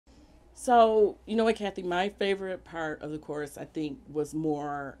So, you know what, Kathy, my favorite part of the course, I think, was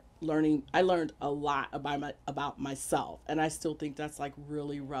more learning. I learned a lot about myself, and I still think that's like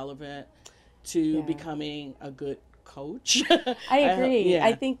really relevant to Yeah. becoming a good coach. I agree.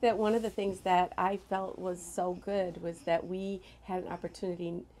 I Yeah. think that one of the things that I felt was so good was that we had an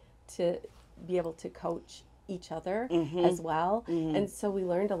opportunity to be able to coach each other Mhm. as well. Mhm. And so we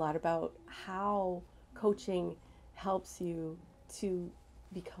learned a lot about how coaching helps you to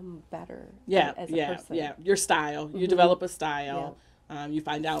become better Yeah, as a yeah, person. yeah. Your style. You Hmm. develop a Yeah. style. You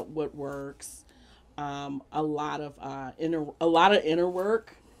find out what works. A lot of inner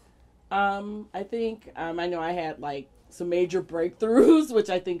work. I think I know I had like some major breakthroughs, which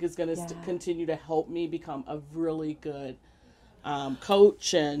I think is going to Yeah. continue to help me become a really good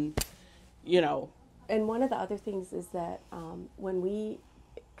coach, and you know, And one of the other things is that when we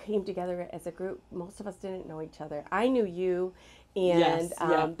came together as a group, most of us didn't know each other. I knew you and yes,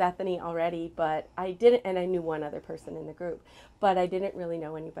 yeah, Bethany already, but I didn't, and I knew one other person in the group, but I didn't really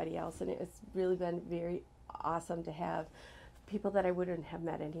know anybody else. And it's really been very awesome to have people that I wouldn't have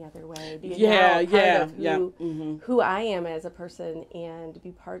met any other way be now yeah, a part yeah, of yeah. Hmm. who I am as a person and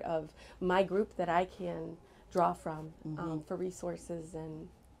be part of my group that I can draw from Hmm. for resources and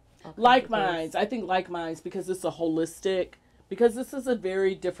all kinds Like of things. minds, I think like minds because it's a holistic. Because this is a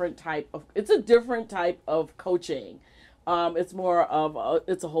very different type of. It's a different type of coaching. It's more of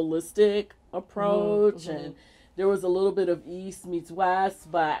it's a holistic Hmm. approach, Hmm. and there was a little bit of East meets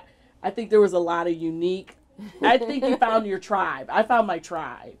West, but I think there was a lot of unique. I think you found your tribe. I found my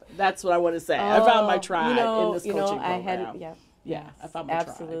tribe. That's what I want to say. I found my Oh, tribe in this you know, coaching I hadn't, program. yeah, Yeah, yes, I found my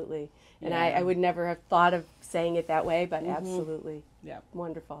tribe. absolutely. And I Yeah. would never have thought of saying it that way, but Mhm. absolutely. Yeah.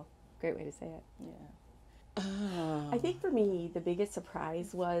 Wonderful. Great way to say it. Yeah. I Oh. think for me, the biggest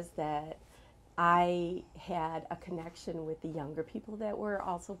surprise was that I had a connection with the younger people that were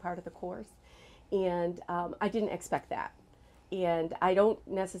also part of the course. And I didn't expect that. And I don't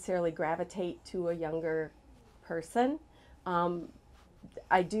necessarily gravitate to a younger person. Um,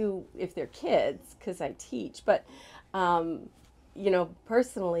 I do if they're kids because I teach, but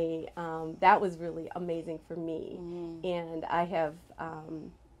personally, that was really amazing for me, Mhm. and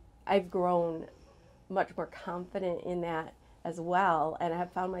I've grown much more confident in that as well, and I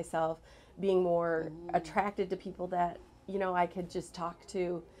have found myself being more Mhm. attracted to people that I could just talk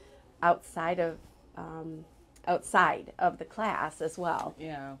to outside of um, outside of the class as well.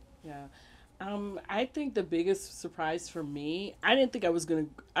 Yeah. Yeah. I think the biggest surprise for me, I didn't think I was gonna.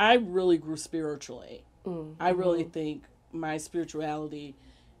 I really grew spiritually. I really Mm-hmm. think my spirituality,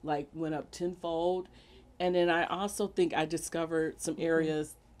 like, went up tenfold, and then I also think I discovered some Mm-hmm.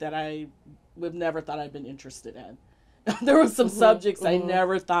 areas that I would never thought I'd been interested in. There were some Mm-hmm. subjects I Mm-hmm.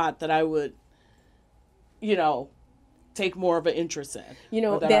 never thought that I would, you know, take more of an interest in, You or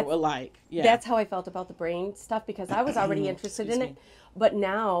know, that I that's would like. Yeah. that's how I felt about the brain stuff because I was already interested Excuse in me. it, but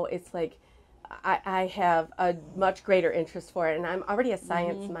now it's like I have a much greater interest for it, and I'm already a Mm-hmm.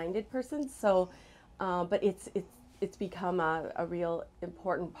 science-minded person. So, but it's become a real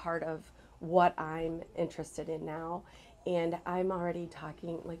important part of what I'm interested in now, and I'm already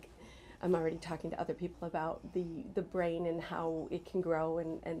talking to other people about the brain and how it can grow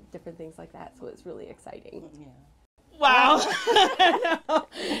and different things like that. So it's really exciting. Yeah. Wow.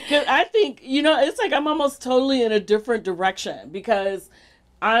 Because I think, it's like I'm almost totally in a different direction because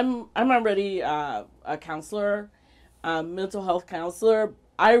I'm already a counselor, mental health counselor.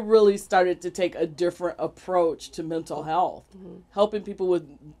 I really started to take a different approach to mental health, Mm-hmm. helping people with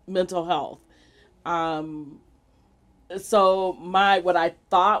mental health. Um, so my what I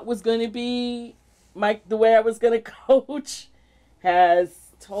thought was going to be the way I was going to coach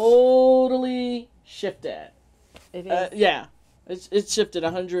has totally shifted. It is. Yeah, it's shifted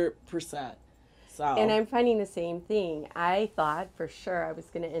 100%. And So I'm finding the same thing. I thought for sure I was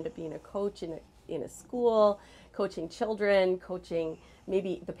going to end up being a coach in a school, coaching children, coaching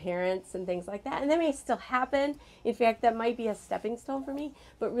maybe the parents and things like that. And that may still happen. In fact, that might be a stepping stone for me.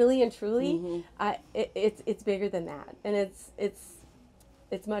 But really and truly, hmm it's bigger than that, and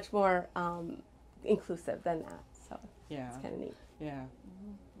it's much more inclusive than that. So yeah, it's kind of neat. yeah.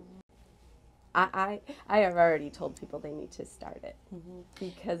 I have already told people they need to start it Hmm.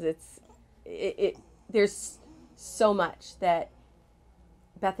 because it there's so much that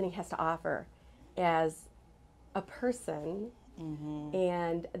Bethany has to offer as a person Hmm.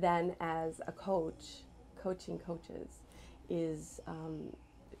 and then as a coach, coaching coaches is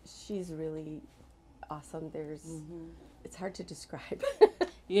she's really awesome. Hmm. It's hard to describe.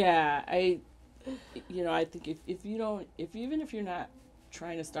 Yeah, I think if you don't, if even if you're not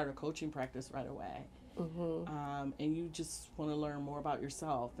trying to start a coaching practice right away, and you just want to learn more about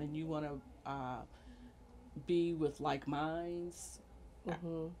yourself, and you want to be with like minds,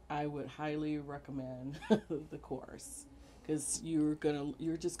 I would highly recommend the course, because you're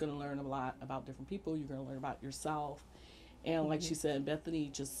just gonna learn a lot about different people. You're gonna learn about yourself, and like she said, Bethany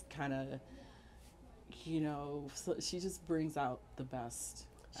just kind of, so she just brings out the best,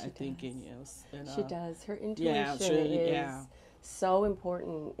 I think, in you. And, she does. Her intuition is so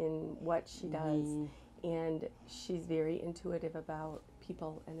important in what she does, and she's very intuitive about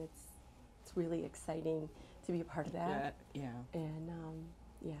people, and it's really exciting to be a part of that. Yeah. And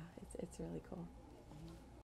it's really cool.